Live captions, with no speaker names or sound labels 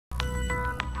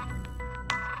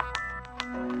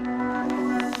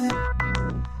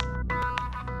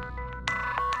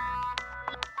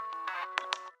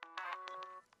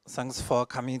Thanks for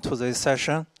coming to this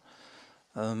session.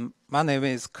 My name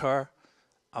is Kerr.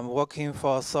 I'm working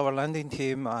for server landing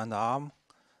team and ARM.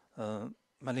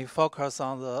 Mainly focus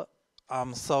on the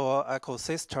ARM server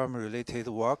ecosystem related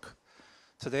work.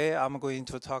 Today I'm going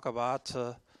to talk about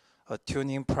a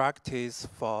tuning practice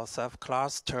for Ceph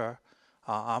cluster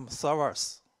on ARM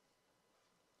servers.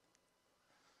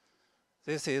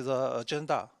 This is the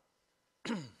agenda.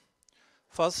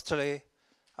 Firstly,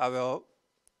 I will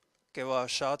give a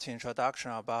short introduction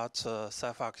about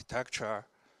Ceph architecture.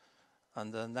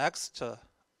 And next,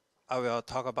 I will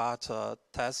talk about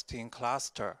testing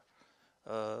cluster.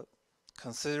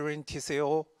 Considering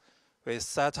TCO, we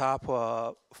set up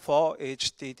a 4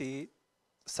 HDD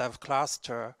Ceph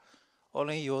cluster,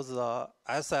 only use the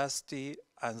SSD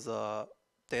and the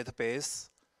database,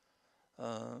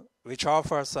 which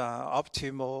offers an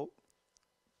optimal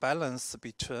balance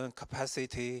between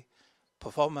capacity,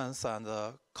 performance, and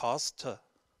cost.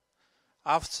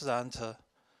 After that,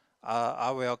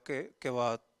 I will give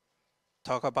a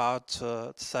talk about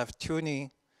Ceph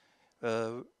tuning,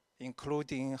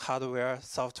 including hardware,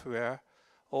 software,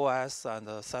 OS,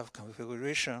 and Ceph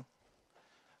configuration.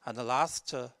 And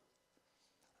last,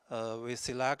 we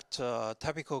select a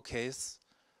typical case,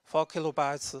 4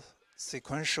 kilobytes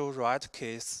sequential write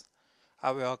case.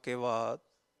 I will give a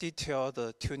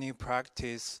detailed tuning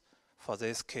practice for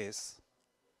this case.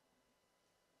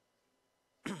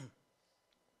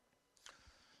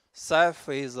 Ceph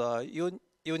is a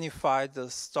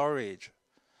unified storage,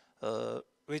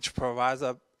 which provides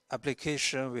an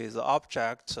application with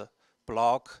object,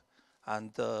 block,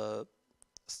 and file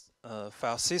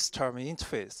system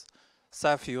interface.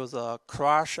 Ceph uses a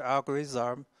crush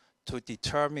algorithm to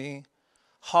determine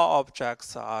how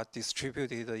objects are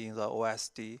distributed in the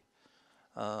OSD.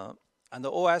 And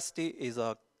the OSD is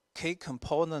a key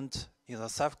component in the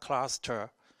Ceph cluster,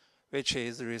 which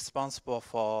is responsible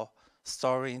for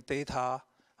storing data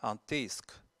on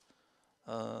disk,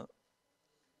 and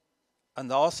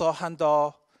also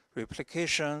handle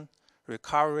replication,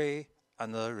 recovery,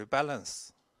 and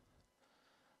rebalance.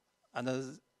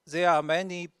 And there are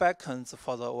many backends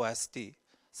for the OSD,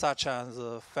 such as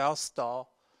file store,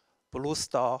 blue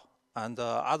store, and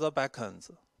other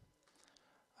backends.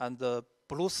 And the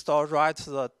blue store writes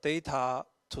the data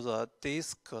to the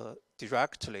disk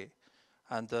directly,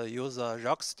 and use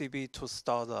RocksDB to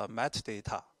store the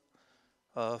metadata.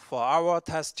 For our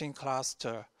testing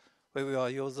cluster, we will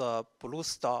use a blue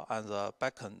store as a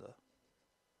backend.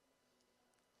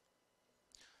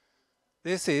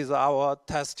 This is our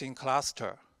testing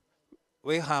cluster.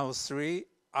 We have 3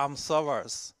 ARM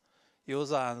servers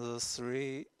used as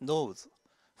 3 nodes.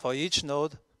 For each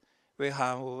node, we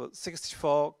have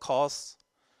 64 cores,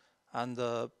 and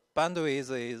the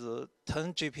bandwidth is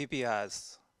 10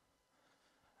 Gbps.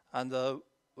 And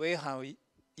we have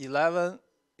 11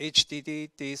 HDD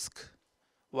disks,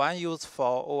 1 used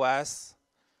for OS,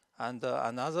 and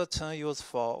another 10 used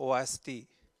for OSD.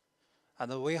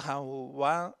 And we have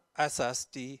 1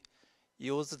 SSD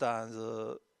used as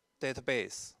a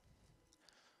database.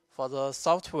 For the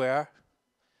software,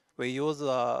 we use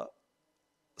the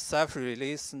Ceph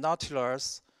release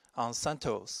Nautilus on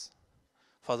CentOS.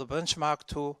 For the benchmark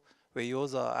tool, we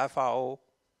use FRO.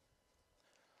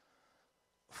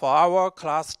 For our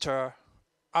cluster,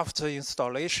 after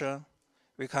installation,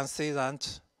 we can see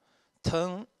that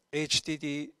 10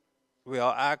 HDD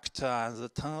will act as 10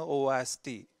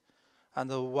 OSD,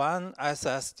 and 1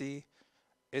 SSD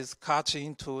is cut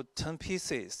into 10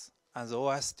 pieces as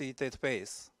OSD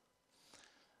database.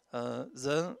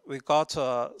 Then we got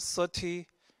a 30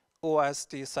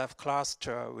 OSD Ceph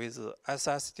cluster with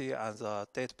SSD as a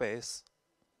database.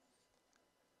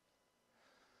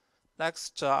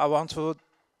 Next, I want to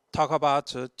talk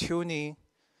about tuning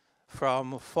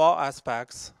from 4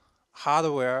 aspects: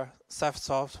 hardware, Ceph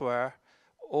software,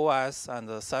 OS,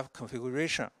 and Ceph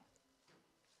configuration.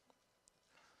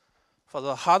 For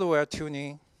the hardware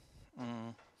tuning,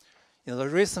 in the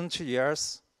recent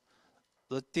years,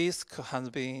 the disk has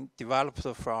been developed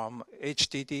from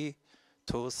HDD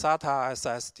to SATA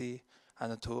SSD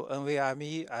and to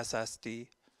NVMe SSD.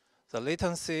 The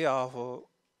latency of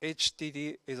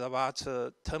HDD is about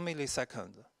 10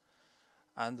 milliseconds.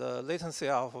 And the latency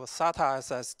of SATA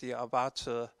SSD about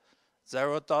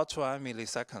 0.1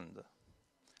 millisecond,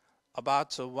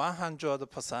 about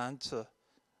 100%,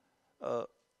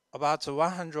 about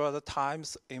 100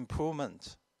 times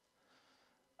improvement.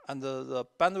 And the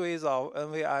bandwidth of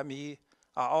NVMe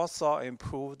are also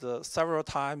improved several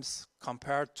times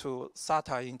compared to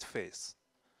SATA interface.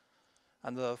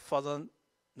 And for the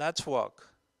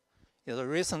network, in the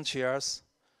recent years,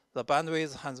 the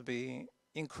bandwidth has been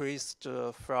increased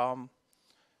from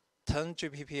 10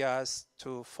 Gbps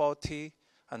to 40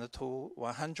 and to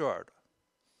 100.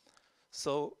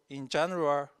 So in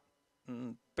general,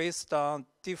 based on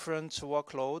different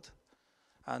workload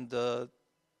and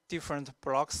different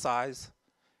block size,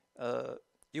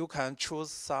 you can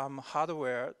choose some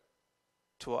hardware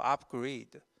to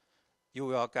upgrade. You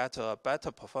will get a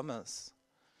better performance.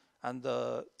 And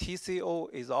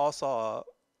TCO is also a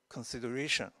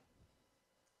consideration.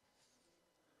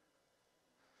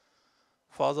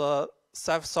 For the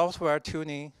Ceph software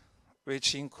tuning,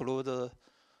 which include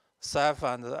Ceph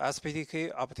and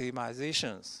SPTK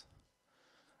optimizations,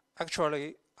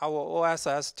 actually, our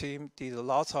OSS team did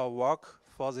lots of work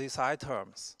for these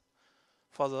items.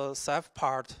 For the Ceph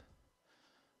part,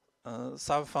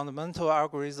 some fundamental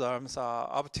algorithms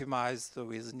are optimized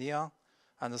with Neon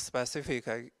and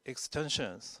specific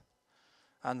extensions.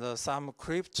 And some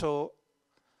crypto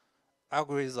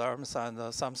algorithms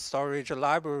and some storage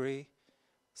library,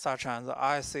 such as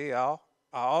ISAL,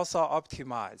 are also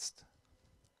optimized.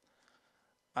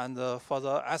 And for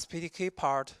the SPTK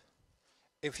part,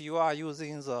 if you are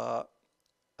using the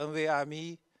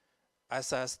NVMe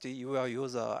SSD, you will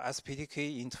use a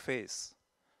SPTK interface,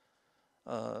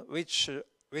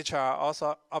 which are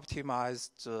also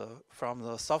optimized from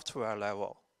the software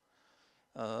level.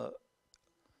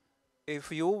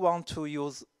 If you want to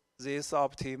use these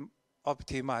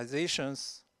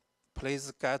optimizations,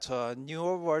 please get a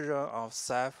newer version of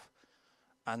Ceph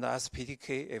and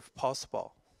SPTK if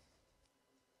possible.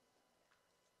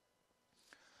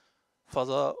 For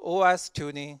the OS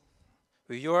tuning,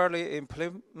 we usually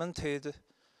implemented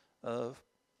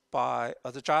by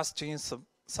adjusting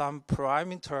some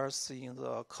parameters in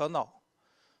the kernel.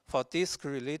 For disk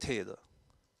related,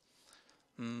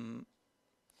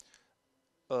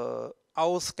 our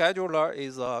scheduler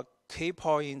is a key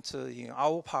point in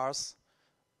our path.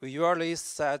 We usually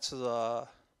set the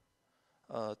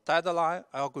deadline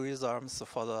algorithms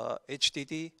for the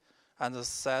HDD and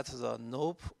set the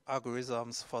NOP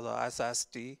algorithms for the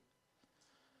SSD.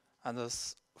 And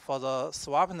for the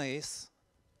swapness,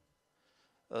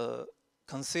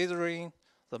 considering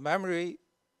the memory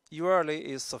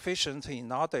usually is sufficient in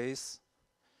nowadays,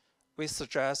 we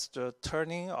suggest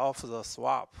turning off the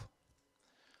swap.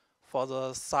 For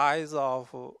the size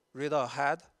of read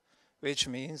ahead, which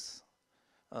means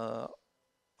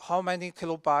how many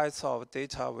kilobytes of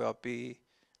data will be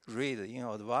read in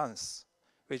advance,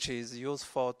 which is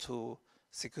useful to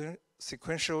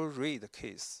sequential read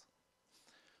case.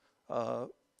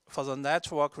 For the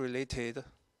network related,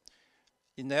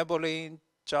 enabling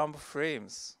jump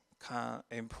frames can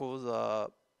improve the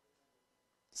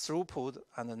throughput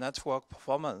and the network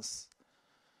performance.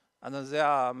 And there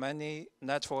are many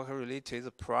network-related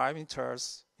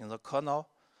parameters in the kernel,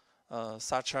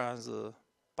 such as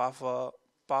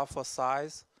buffer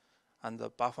size and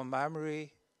buffer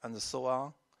memory and so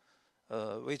on,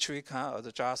 which we can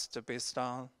adjust based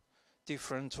on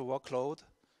different workload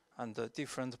and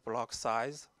different block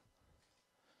size.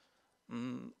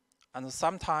 And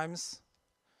sometimes,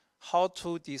 how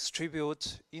to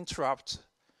distribute interrupt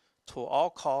to all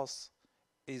cores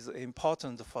is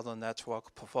important for the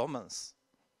network performance.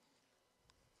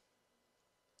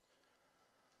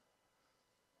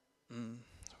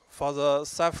 For the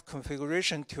Ceph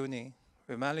configuration tuning,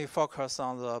 we mainly focus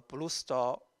on the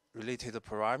BlueStore related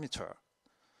parameter.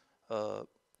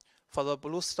 For the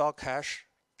BlueStore cache,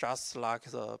 just like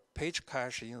the page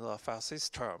cache in the file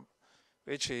system,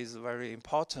 which is very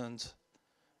important,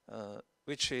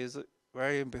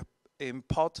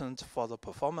 for the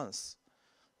performance.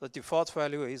 The default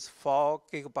value is 4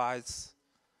 gigabytes.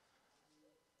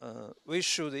 We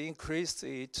should increase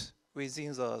it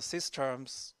within the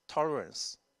system's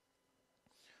tolerance.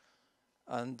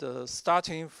 And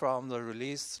starting from the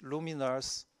release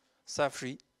Luminous,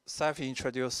 Ceph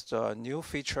introduced a new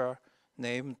feature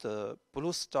named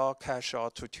BlueStore Cache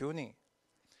Auto-Tuning,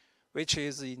 which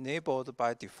is enabled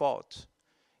by default.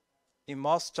 In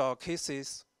most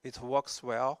cases, it works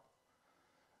well,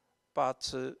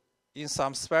 but in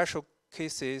some special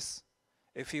cases,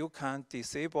 if you can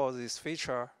disable this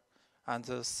feature and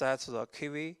set the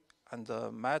KV and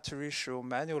the mat ratio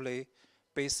manually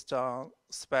based on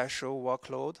special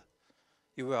workload,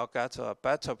 you will get a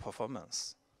better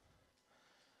performance.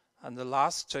 And the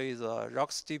last is a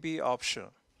RocksDB option.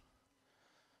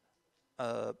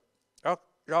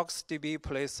 RocksDB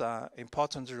plays an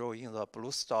important role in the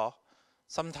BlueStore.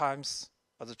 Sometimes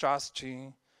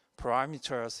adjusting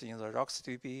parameters in the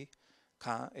RocksDB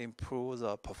can improve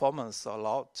the performance a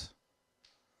lot.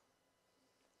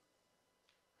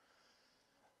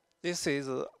 This is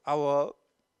our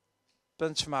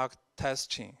benchmark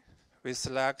testing, we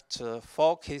select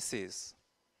 4 cases.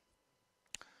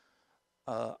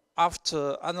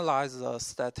 After analyze the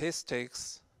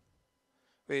statistics,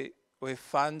 we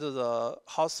find the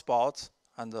hotspot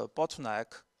and the bottleneck.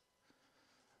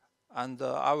 And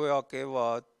I will give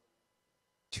a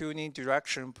tuning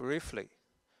direction briefly.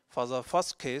 For the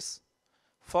first case,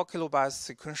 4 kilobytes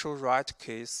sequential write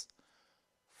case,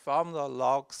 from the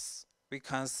logs, we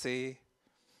can see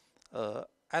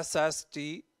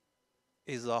SSD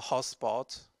is a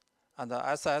hotspot, and the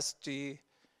SSD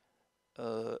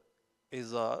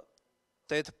is a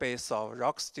database of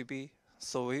RocksDB.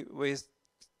 So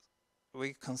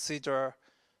we consider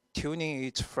tuning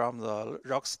it from the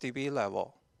RocksDB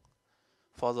level.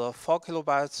 For the 4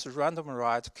 kilobytes random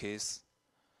write case,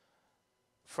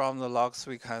 from the logs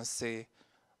we can see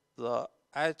the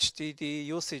HDD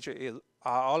usage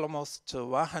are almost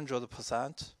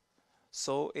 100%.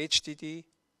 So HDD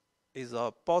is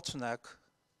a bottleneck.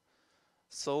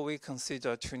 So we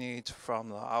consider tuning it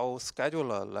from our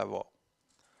scheduler level.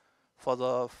 For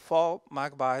the 4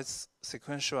 megabytes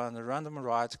sequential and random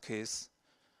write case,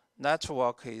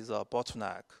 network is a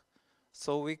bottleneck.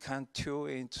 So we can tune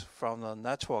it from the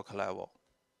network level.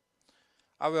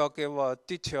 I will give a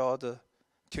detailed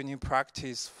tuning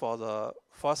practice for the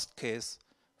first case,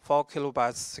 4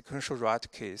 kilobytes sequential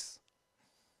write case.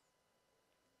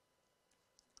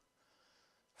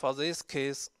 For this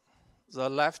case, the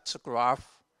left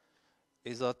graph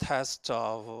is a test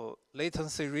of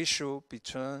latency ratio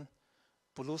between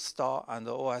BlueStar and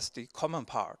the OSD common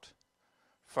part.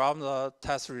 From the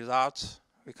test result,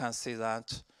 we can see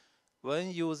that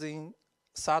when using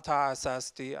SATA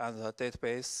SSD and the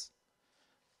database,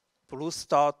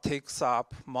 BlueStar takes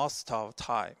up most of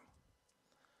time.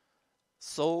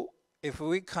 So if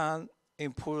we can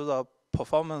improve the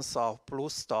performance of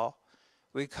BlueStar,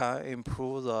 we can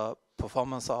improve the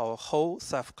performance of our whole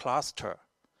Ceph cluster.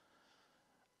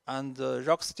 And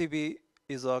RocksDB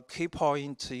is a key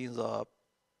point in the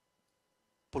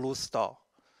BlueStar.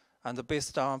 And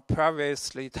based on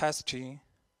previously testing,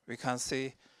 we can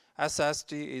see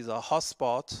SSD is a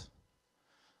hotspot.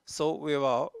 So we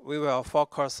will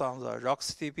focus on the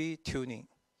RocksDB tuning.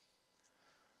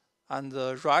 And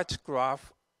the right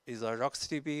graph is a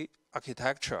RocksDB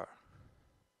architecture.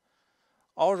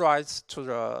 All writes to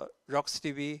the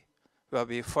RocksDB will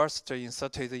be first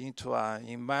inserted into an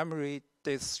in-memory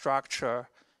data structure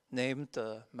named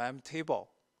mem table.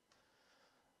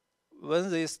 When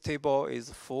this table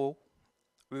is full,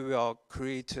 we will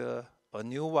create a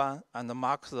new one and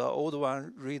mark the old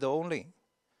one read-only.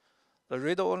 The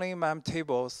read-only mem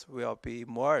tables will be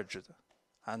merged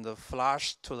and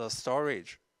flushed to the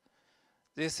storage.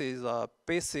 This is a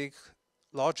basic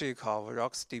logic of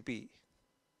RocksDB.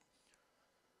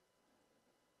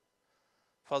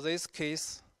 For this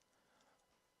case,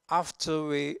 after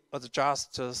we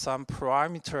adjust some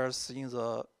parameters in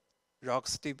the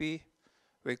RocksDB,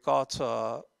 we got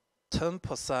a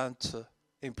 10%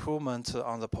 improvement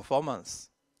on the performance.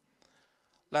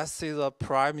 Let's see the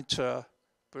parameter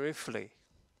briefly.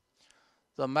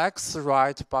 The max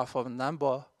write buffer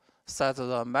number sets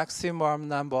the maximum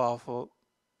number of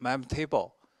mem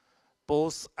table,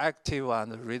 both active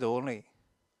and read-only.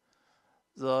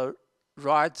 The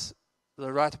write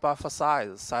buffer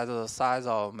size sets the size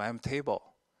of mem table.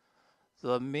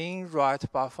 The mean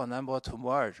write buffer number to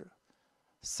merge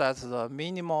sets the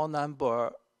minimal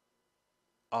number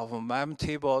of mem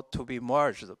table to be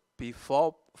merged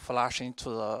before flushing to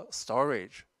the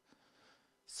storage.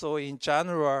 So in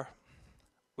general,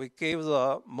 we give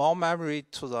the more memory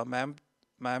to the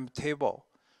mem table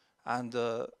and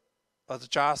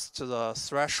adjust the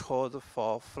threshold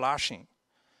for flushing,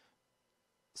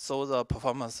 so the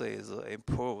performance is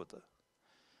improved.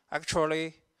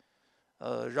 Actually,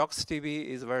 RocksDB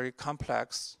is very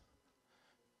complex.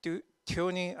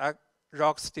 Tuning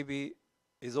RocksDB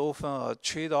is often a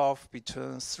trade-off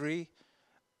between 3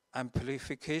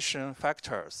 amplification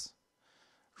factors: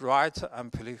 write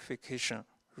amplification,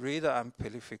 read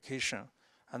amplification,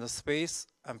 and space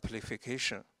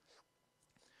amplification.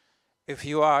 If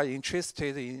you are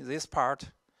interested in this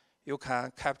part, you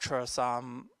can capture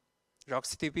some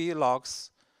RocksDB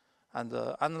logs and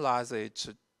analyze it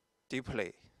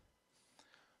deeply.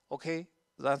 Okay,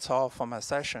 that's all for my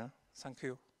session. Thank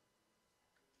you.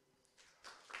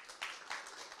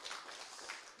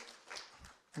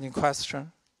 Any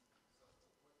question?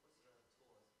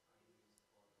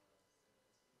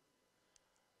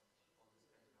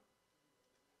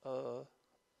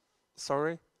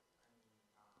 Sorry?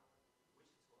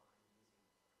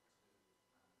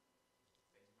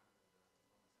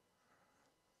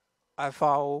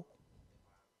 FRO?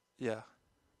 Yeah.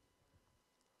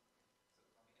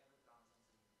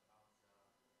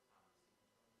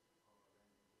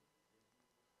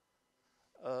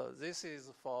 This is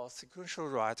for sequential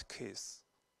write case.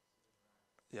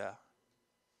 Yeah.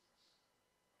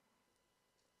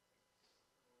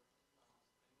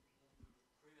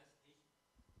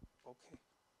 Okay.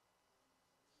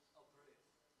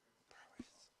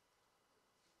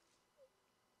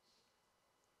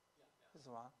 This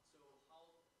one. So how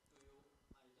do you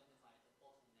identify the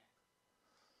bottleneck?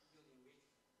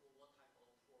 Using what type of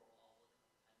tool or what kind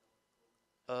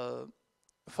of tool?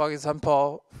 For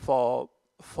example, for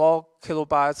 4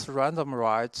 kilobytes random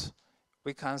write,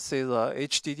 we can see the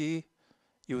HDD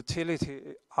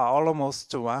utility are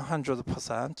almost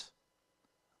 100%.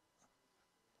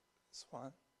 This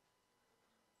one.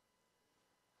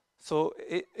 So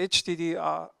HDD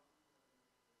are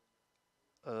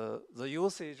the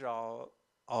usage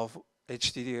of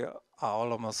HDD are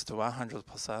almost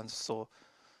 100%. So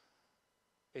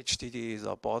HDD is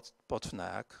a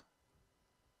bottleneck.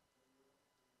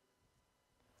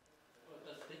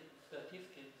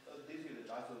 This is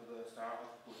just the star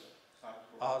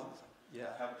output.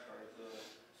 Yeah. Capture the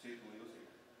CPU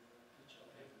usage.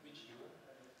 Which unit?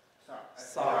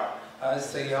 SAR.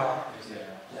 SAR.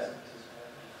 Yeah.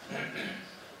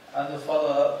 And for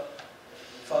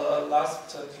the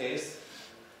last case,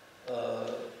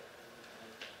 the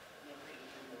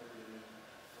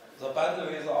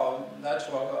bandwidth of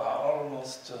network are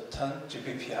almost 10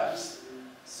 Gbps.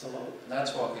 So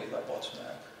network is a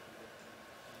bottleneck.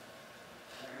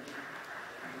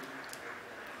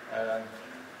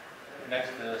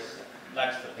 Next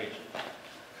page.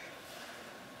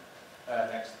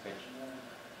 Next page.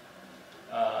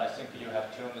 I think you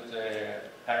have tuned the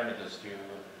parameters to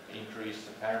increase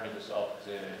the parameters of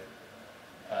the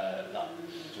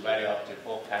value of the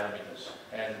 4 parameters.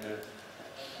 And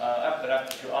I would like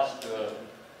to ask,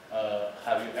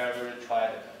 have you ever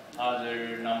tried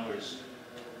other numbers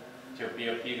to be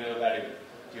a bigger value?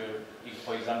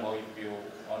 For example, if you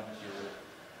want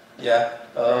to. Yeah.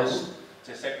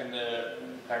 The second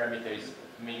parameter is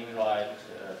mean write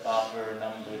buffer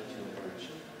number to merge.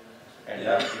 And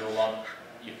yeah. if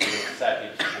you set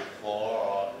it to 4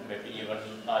 or maybe even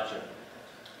larger,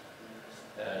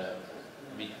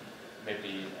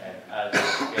 maybe and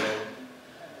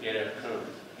get a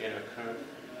curve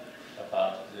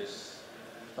about this.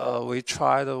 We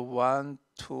tried 1,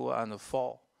 2, and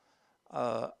 4.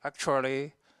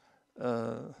 Actually,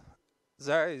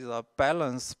 there is a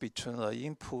balance between the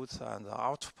input and the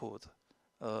output.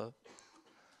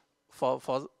 For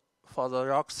the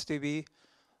RocksDB,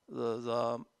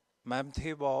 the mem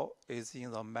table is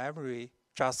in the memory,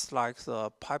 just like the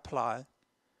pipeline.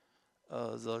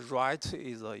 The write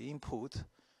is the input,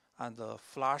 and the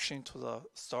flash into the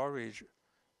storage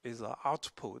is the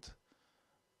output.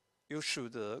 You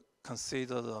should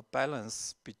consider the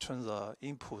balance between the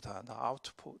input and the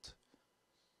output.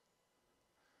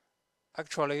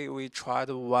 Actually, we tried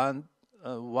 1,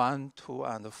 2,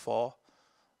 and 4.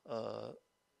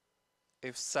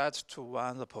 If set to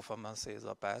 1, the performance is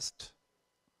the best.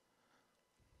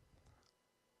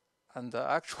 And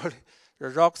actually, the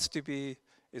RocksDB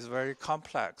is very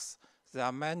complex. There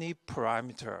are many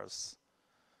parameters.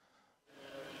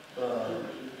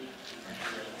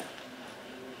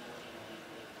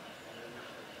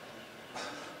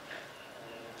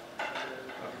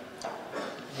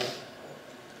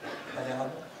 Any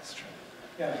other question?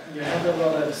 Yeah, you have a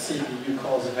lot of CPU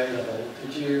cores available.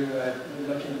 Did you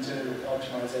look into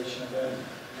optimization of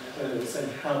them? Say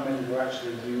how many were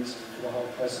actually used for the whole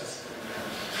process?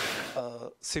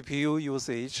 CPU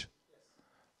usage.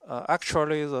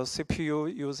 Actually, the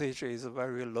CPU usage is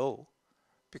very low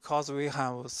because we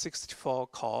have 64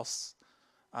 cores,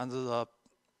 and the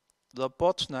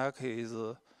bottleneck is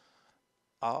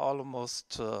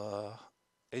almost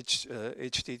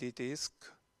HDD disk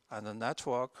and the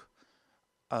network.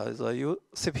 The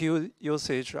CPU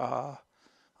usage are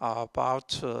about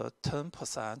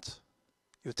 10%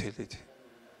 utility.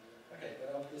 Okay,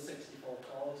 but of the 64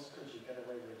 cores, could you get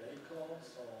away with 8 cores,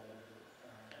 or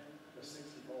was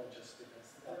 64 just because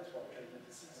that's what came with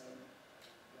the system?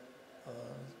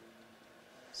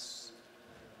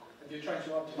 If you're trying to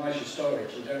optimize your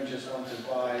storage, you don't just want to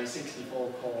buy 64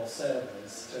 core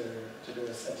servers to do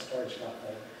a set storage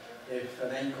platform. If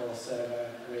an 8 core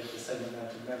server with the same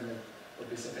amount of memory would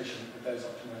be sufficient with those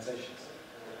optimizations.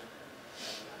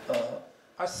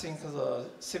 I think the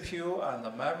CPU and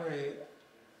the memory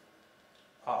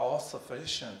are all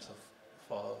sufficient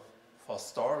for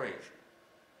storage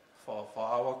for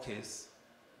our case.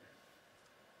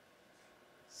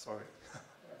 Sorry.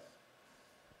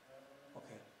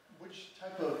 Okay. Which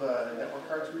type of network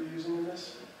cards were you using in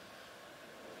this?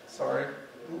 Sorry.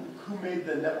 Who made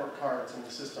the network cards in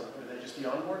the system? Were they just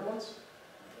the onboard ones?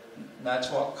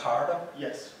 network card.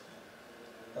 Yes.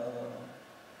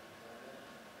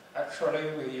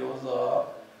 Actually, we use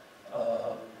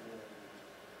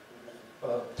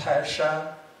SAN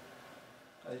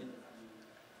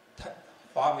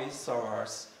Huawei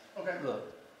servers. Okay. The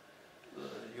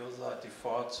user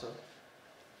default.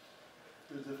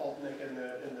 The default NIC in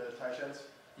the Taishans?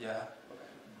 Yeah. Okay.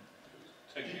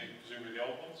 Taking it presumably the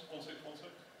old ones,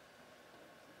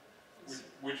 1616?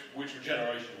 Which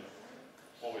generation of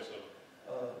Huawei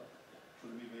server?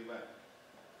 Should be way back.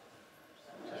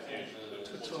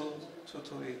 2280.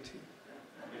 2280?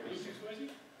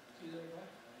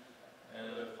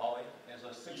 Huawei is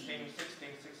a 16,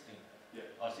 16, 16. Yeah.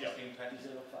 Or 16, 20.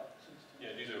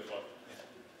 Yeah, D05.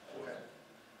 Okay.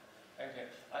 Okay,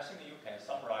 I think you can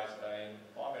summarize in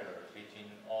formula fitting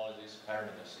all these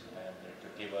parameters and to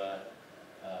give a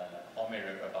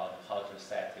formula about how to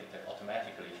set it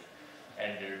automatically,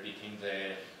 and between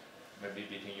the maybe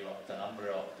between the number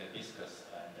of the disks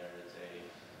and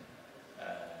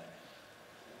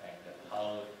and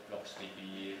how long should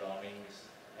be running,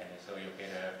 and so you get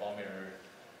a formula,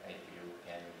 and you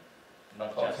can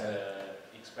not just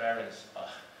experience.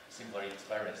 Simple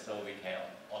experience, so we can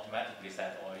automatically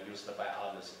set or used by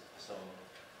others. So,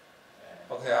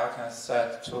 Okay, I can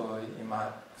set to in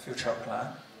my future plan.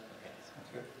 Okay.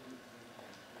 Thank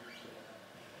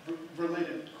you.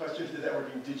 Related question to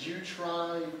networking, did you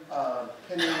try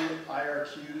pinning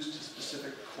IRQs to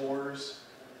specific cores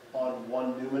on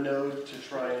one NUMA node to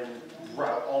try and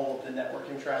route all of the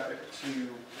networking traffic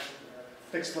to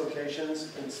fixed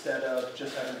locations instead of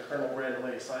just having the kernel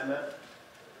randomly assign that?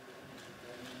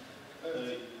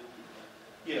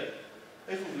 Yeah,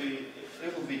 if we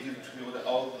distribute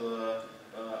all the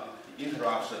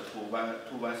interrupts to one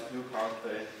CPU card,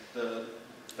 the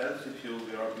CPU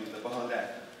will be the bottleneck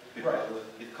because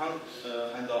it can't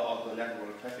handle all the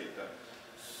network traffic.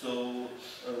 So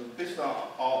based on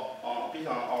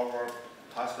our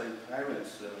past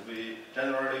experience, we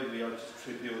generally will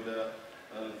distribute the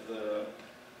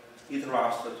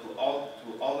interrupts to all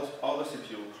the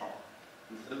CPU cards.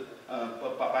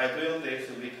 But by doing this,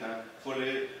 we can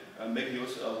fully make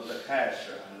use of the cache,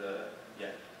 and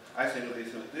yeah, I think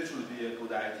this would be a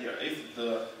good idea. If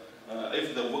the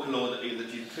workload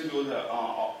is distributed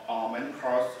on many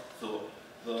cards, so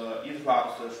the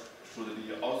interrupts should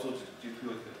be also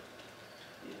distributed.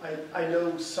 I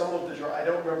know some of the I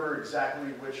don't remember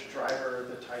exactly which driver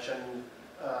the Taishan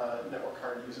network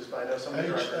card uses, but I know some of the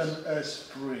drivers.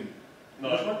 HNS3.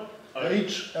 No. Which one?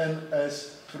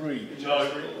 HNS3. No,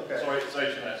 Okay. sorry, it's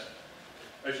HNS.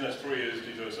 HNS3 is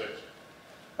D206.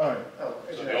 Oh, Oh,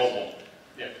 So the old one.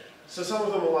 Yeah. So some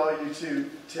of them allow you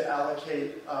to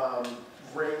allocate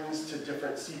rings to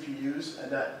different CPUs,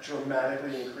 and that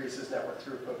dramatically increases network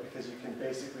throughput because you can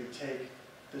basically take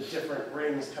the different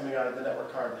rings coming out of the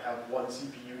network card and have one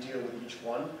CPU deal with each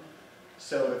one.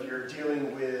 So if you're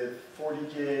dealing with 40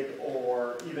 gig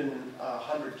or even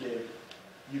 100 gig,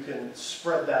 you can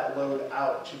spread that load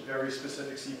out to very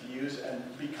specific CPUs, and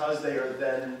because they are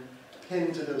then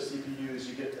pinned to those CPUs,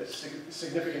 you get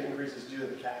significant increases due to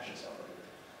the caches on them.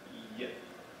 Yeah,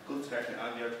 good suggestion.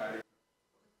 I will try it.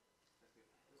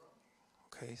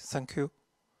 Okay, thank you.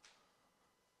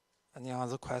 Any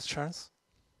other questions?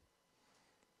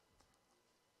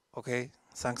 Okay,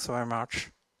 thanks very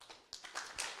much.